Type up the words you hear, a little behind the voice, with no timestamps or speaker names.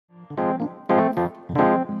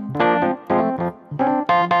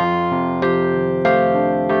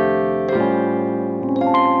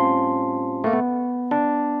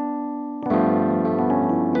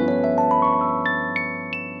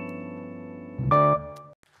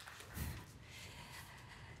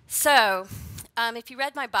So, if you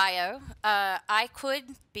read my bio, I could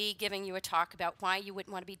be giving you a talk about why you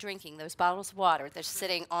wouldn't want to be drinking those bottles of water that are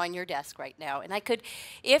sitting on your desk right now. And I could,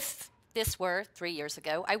 if this were 3 years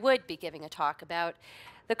ago, I would be giving a talk about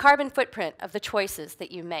the carbon footprint of the choices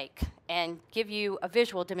that you make and give you a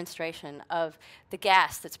visual demonstration of the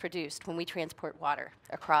gas that's produced when we transport water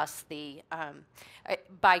across the,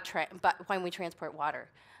 when we transport water.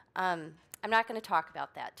 I'm not going to talk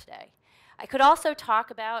about that today. I could also talk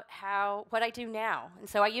about what I do now. And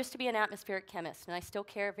so I used to be an atmospheric chemist, and I still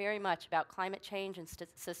care very much about climate change and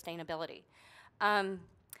sustainability.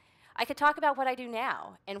 I could talk about what I do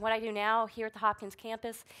now, and what I do now here at the Hopkins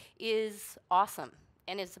campus is awesome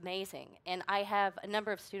and is amazing. And I have a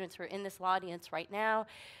number of students who are in this audience right now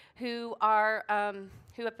who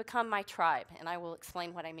have become my tribe, and I will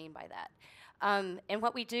explain what I mean by that. And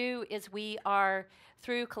what we do is we are,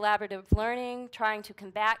 through collaborative learning, trying to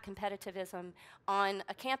combat competitivism on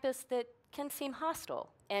a campus that can seem hostile.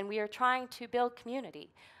 And we are trying to build community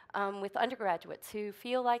with undergraduates who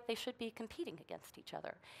feel like they should be competing against each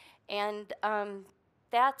other. And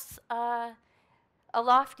that's a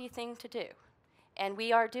lofty thing to do. And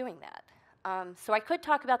we are doing that. So I could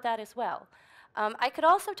talk about that as well. I could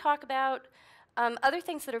also talk about other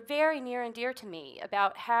things that are very near and dear to me,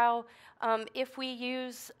 about how if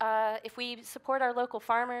we support our local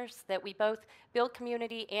farmers, that we both build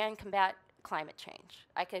community and combat climate change.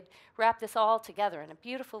 I could wrap this all together in a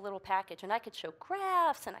beautiful little package, and I could show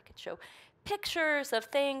graphs, and I could show pictures of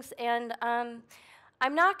things, and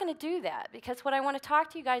I'm not going to do that, because what I want to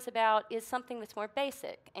talk to you guys about is something that's more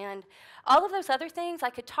basic. And all of those other things,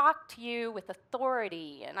 I could talk to you with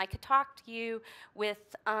authority, and I could talk to you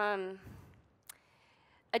with a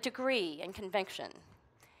degree and conviction.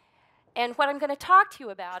 And what I'm going to talk to you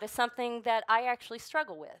about is something that I actually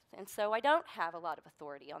struggle with. And so I don't have a lot of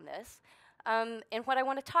authority on this. And what I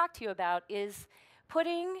want to talk to you about is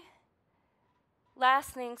putting last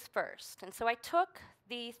things first. And so I took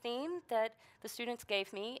the theme that the students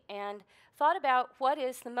gave me and thought about what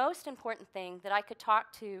is the most important thing that I could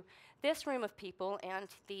talk to this room of people and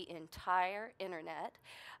the entire internet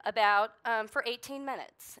about for 18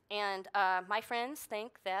 minutes. And my friends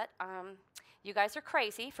think that you guys are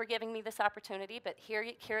crazy for giving me this opportunity, but here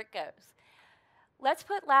it goes. Let's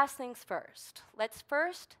put last things first. Let's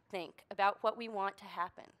first think about what we want to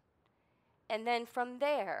happen. And then from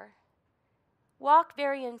there, walk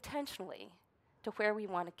very intentionally to where we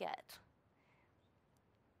want to get.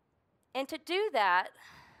 And to do that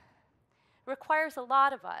requires a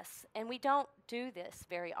lot of us, and we don't do this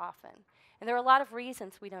very often. And there are a lot of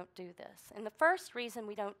reasons we don't do this. And the first reason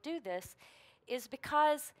we don't do this is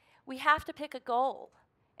because we have to pick a goal.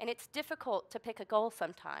 And it's difficult to pick a goal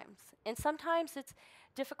sometimes. And sometimes it's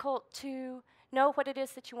difficult to know what it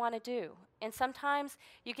is that you want to do. And sometimes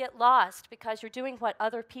you get lost because you're doing what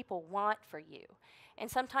other people want for you. And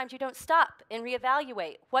sometimes you don't stop and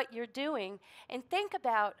reevaluate what you're doing and think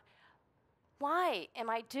about, why am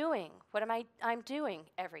I doing what I'm doing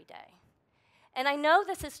every day? And I know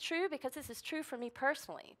this is true because this is true for me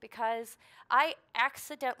personally, because I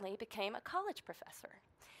accidentally became a college professor.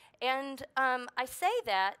 And I say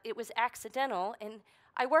that it was accidental, and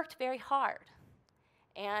I worked very hard.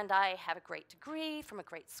 And I have a great degree from a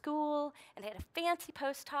great school, and I had a fancy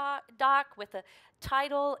postdoc with a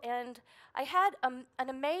title, and I had an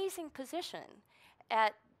amazing position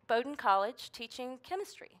at Bowdoin College teaching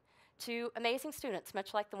chemistry to amazing students,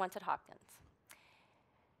 much like the ones at Hopkins.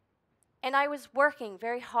 And I was working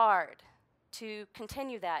very hard to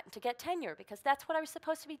continue that and to get tenure, because that's what I was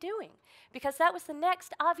supposed to be doing, because that was the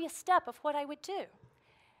next obvious step of what I would do.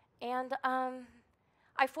 And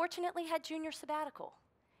I fortunately had junior sabbatical,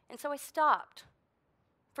 and so I stopped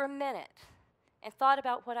for a minute and thought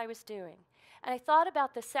about what I was doing. And I thought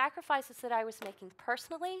about the sacrifices that I was making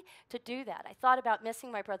personally to do that. I thought about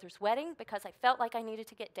missing my brother's wedding because I felt like I needed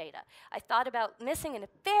to get data. I thought about missing a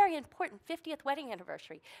very important 50th wedding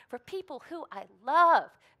anniversary for people who I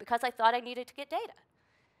love because I thought I needed to get data.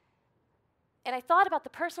 And I thought about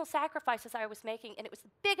the personal sacrifices I was making, and it was the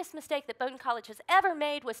biggest mistake that Bowdoin College has ever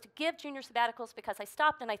made, was to give junior sabbaticals, because I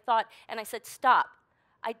stopped and I thought, and I said, stop.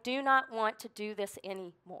 I do not want to do this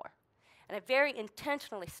anymore. And I very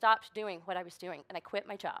intentionally stopped doing what I was doing, and I quit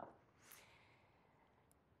my job.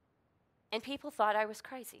 And people thought I was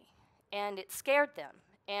crazy, and it scared them.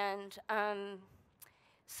 And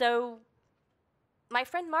so my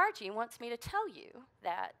friend Margie wants me to tell you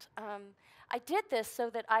that I did this so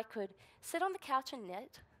that I could sit on the couch and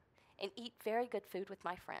knit and eat very good food with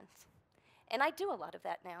my friends. And I do a lot of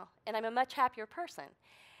that now, and I'm a much happier person.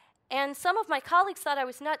 And some of my colleagues thought I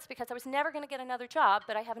was nuts because I was never going to get another job,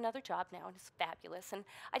 but I have another job now, and it's fabulous. And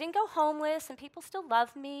I didn't go homeless, and people still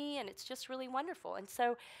love me, and it's just really wonderful. And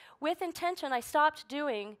so with intention, I stopped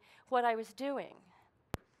doing what I was doing.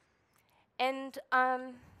 And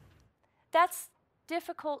that's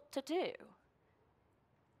difficult to do.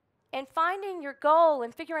 And finding your goal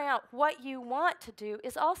and figuring out what you want to do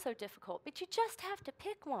is also difficult, but you just have to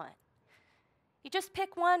pick one. You just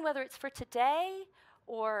pick one, whether it's for today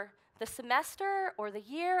or the semester or the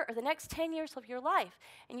year or the next 10 years of your life.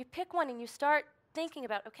 And you pick one and you start thinking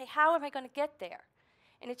about, okay, how am I going to get there?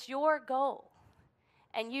 And it's your goal.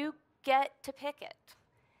 And you get to pick it.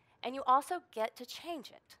 And you also get to change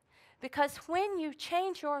it. Because when you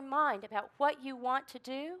change your mind about what you want to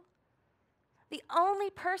do, the only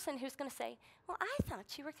person who's going to say, well, I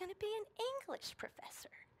thought you were going to be an English professor,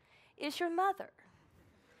 is your mother.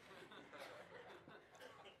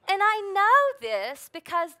 And I know this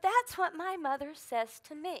because that's what my mother says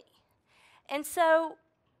to me. And so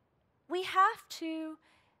we have to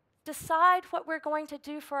decide what we're going to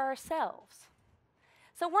do for ourselves.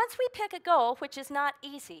 So once we pick a goal, which is not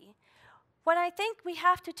easy, what I think we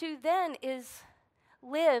have to do then is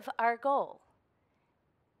live our goal.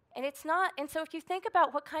 And it's not, and so if you think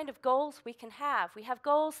about what kind of goals we can have, we have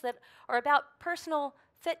goals that are about personal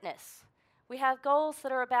fitness. We have goals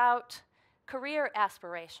that are about career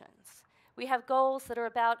aspirations. We have goals that are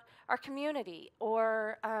about our community,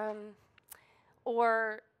 or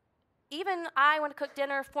even I want to cook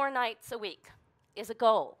dinner 4 nights a week is a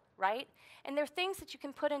goal, right? And there are things that you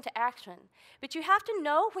can put into action. But you have to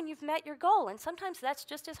know when you've met your goal, and sometimes that's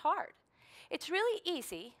just as hard. It's really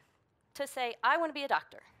easy to say, I want to be a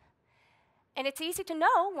doctor. And it's easy to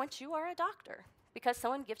know once you are a doctor, because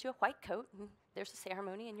someone gives you a white coat, and there's a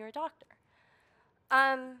ceremony, and you're a doctor.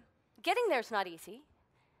 Getting there is not easy.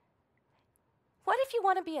 What if you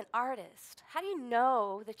want to be an artist? How do you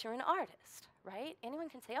know that you're an artist, right? Anyone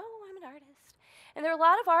can say, oh, I'm an artist. And there are a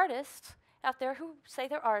lot of artists out there who say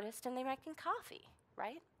they're artists, and they're making coffee,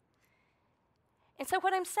 right? And so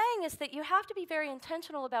what I'm saying is that you have to be very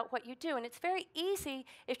intentional about what you do, and it's very easy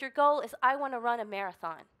if your goal is, I want to run a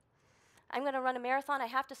marathon. I'm going to run a marathon. I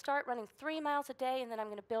have to start running 3 miles a day, and then I'm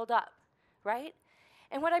going to build up, right?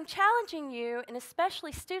 And what I'm challenging you, and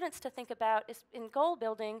especially students to think about is in goal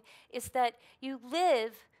building, is that you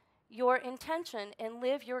live your intention and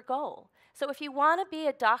live your goal. So if you want to be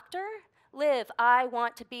a doctor, live, I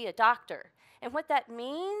want to be a doctor. And what that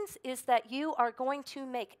means is that you are going to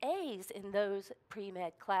make A's in those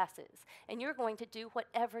pre-med classes, and you're going to do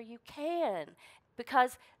whatever you can,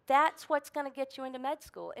 because that's what's going to get you into med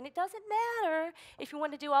school. And it doesn't matter if you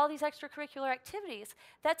want to do all these extracurricular activities.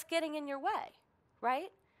 That's getting in your way,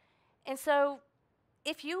 right? And so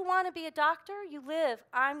if you want to be a doctor, you live,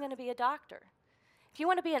 I'm going to be a doctor. If you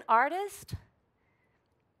want to be an artist,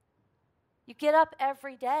 you get up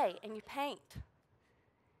every day and you paint.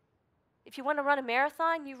 If you want to run a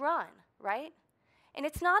marathon, you run, right? And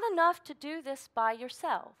it's not enough to do this by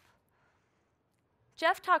yourself.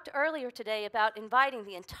 Jeff talked earlier today about inviting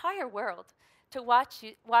the entire world to watch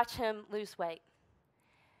him lose weight.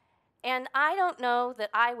 And I don't know that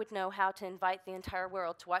I would know how to invite the entire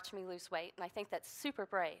world to watch me lose weight, and I think that's super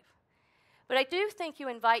brave. But I do think you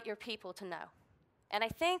invite your people to know. And I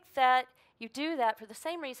think that you do that for the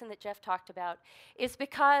same reason that Jeff talked about, is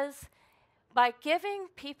because by giving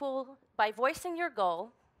people, by voicing your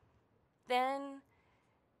goal, then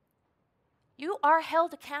you are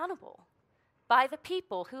held accountable by the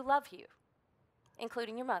people who love you,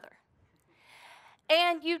 including your mother.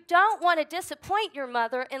 And you don't want to disappoint your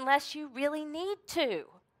mother unless you really need to,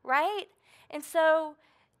 right? And so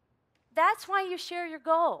that's why you share your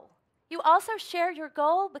goal. You also share your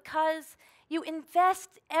goal because you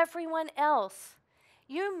invest everyone else.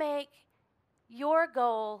 You make your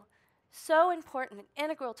goal so important and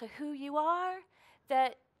integral to who you are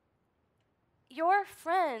that your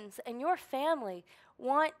friends and your family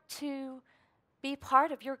want to be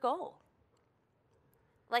part of your goal.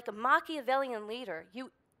 Like a Machiavellian leader, you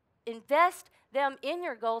invest them in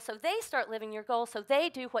your goal so they start living your goal, so they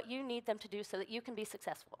do what you need them to do so that you can be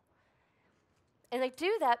successful. And they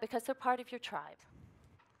do that because they're part of your tribe.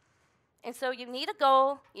 And so you need a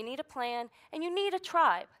goal, you need a plan, and you need a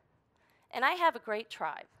tribe. And I have a great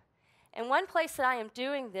tribe. And one place that I am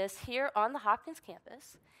doing this here on the Hopkins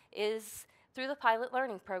campus is through the Pilot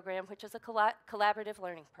Learning Program, which is a collaborative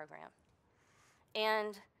learning program.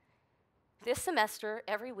 And this semester,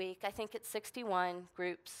 every week, I think it's 61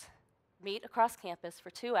 groups meet across campus for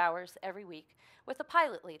 2 hours every week with a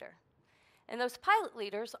pilot leader. And those pilot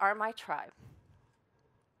leaders are my tribe.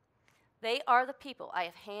 They are the people I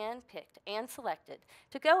have handpicked and selected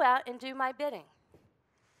to go out and do my bidding.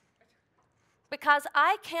 Because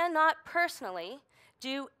I cannot personally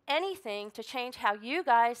do anything to change how you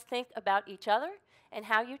guys think about each other and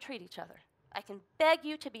how you treat each other. I can beg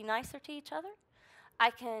you to be nicer to each other. I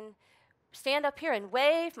can stand up here and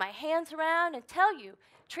wave my hands around and tell you,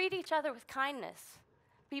 treat each other with kindness.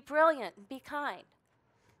 Be brilliant and be kind.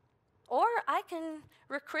 Or I can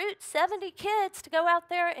recruit 70 kids to go out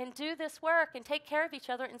there and do this work and take care of each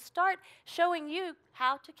other and start showing you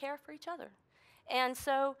how to care for each other. And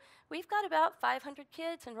so we've got about 500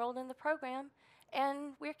 kids enrolled in the program,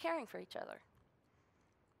 and we're caring for each other.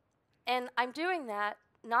 And I'm doing that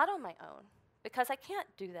not on my own, because I can't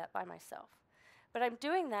do that by myself, but I'm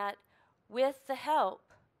doing that with the help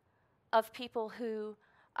of people who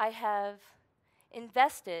I have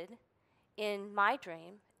invested in my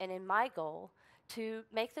dream and in my goal to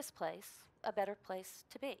make this place a better place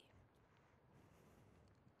to be.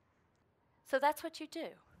 So that's what you do.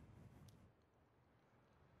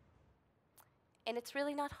 And it's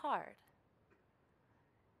really not hard,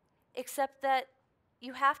 except that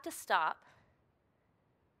you have to stop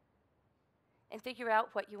and figure out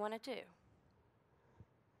what you want to do.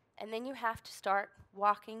 And then you have to start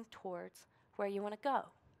walking towards where you want to go.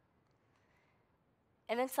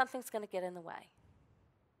 And then something's going to get in the way.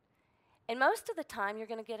 And most of the time, you're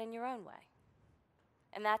going to get in your own way.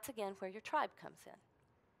 And that's, again, where your tribe comes in.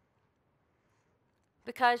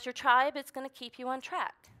 Because your tribe is going to keep you on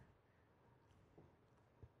track.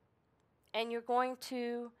 And you're going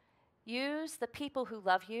to use the people who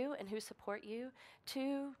love you and who support you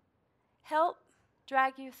to help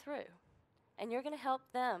drag you through. And you're going to help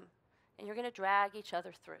them. And you're going to drag each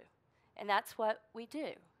other through. And that's what we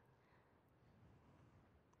do.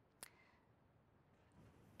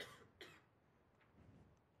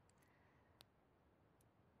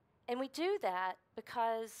 And we do that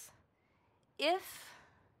because if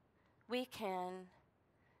we can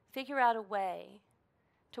figure out a way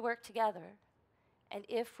to work together, and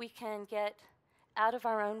if we can get out of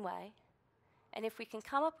our own way, and if we can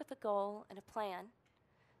come up with a goal and a plan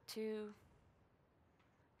to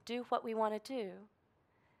do what we want to do,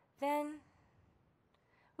 then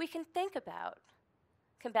we can think about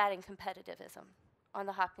combating competitivism on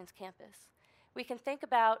the Hopkins campus. We can think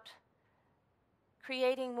about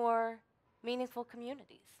creating more meaningful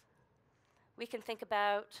communities. We can think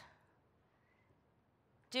about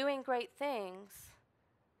doing great things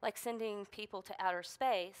like sending people to outer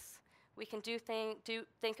space. We can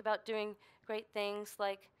think about doing great things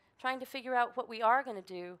like trying to figure out what we are going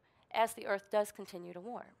to do as the Earth does continue to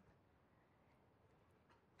warm.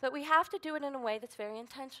 But we have to do it in a way that's very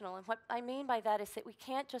intentional. And what I mean by that is that we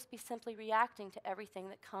can't just be simply reacting to everything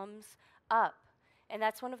that comes up. And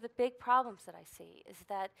that's one of the big problems that I see, is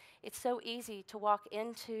that it's so easy to walk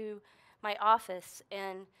into my office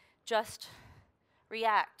and just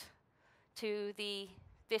react to the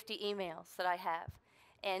 50 emails that I have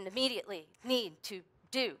and immediately need to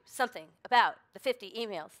do something about the 50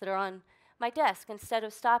 emails that are on my desk instead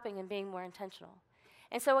of stopping and being more intentional.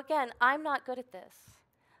 And so again, I'm not good at this.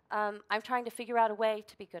 I'm trying to figure out a way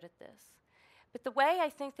to be good at this. But the way I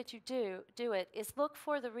think that you do it is look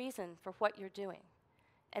for the reason for what you're doing,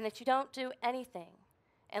 and that you don't do anything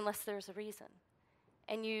unless there's a reason.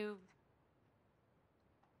 And you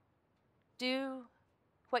do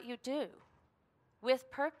what you do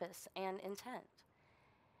with purpose and intent.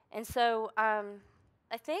 And so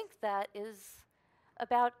I think that is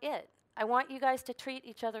about it. I want you guys to treat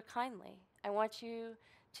each other kindly. I want you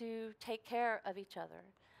to take care of each other.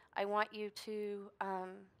 I want you to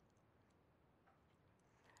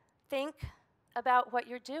think about what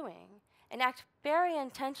you're doing and act very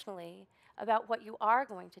intentionally about what you are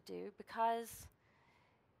going to do, because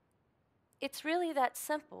it's really that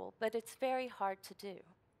simple, but it's very hard to do.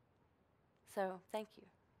 So, thank you.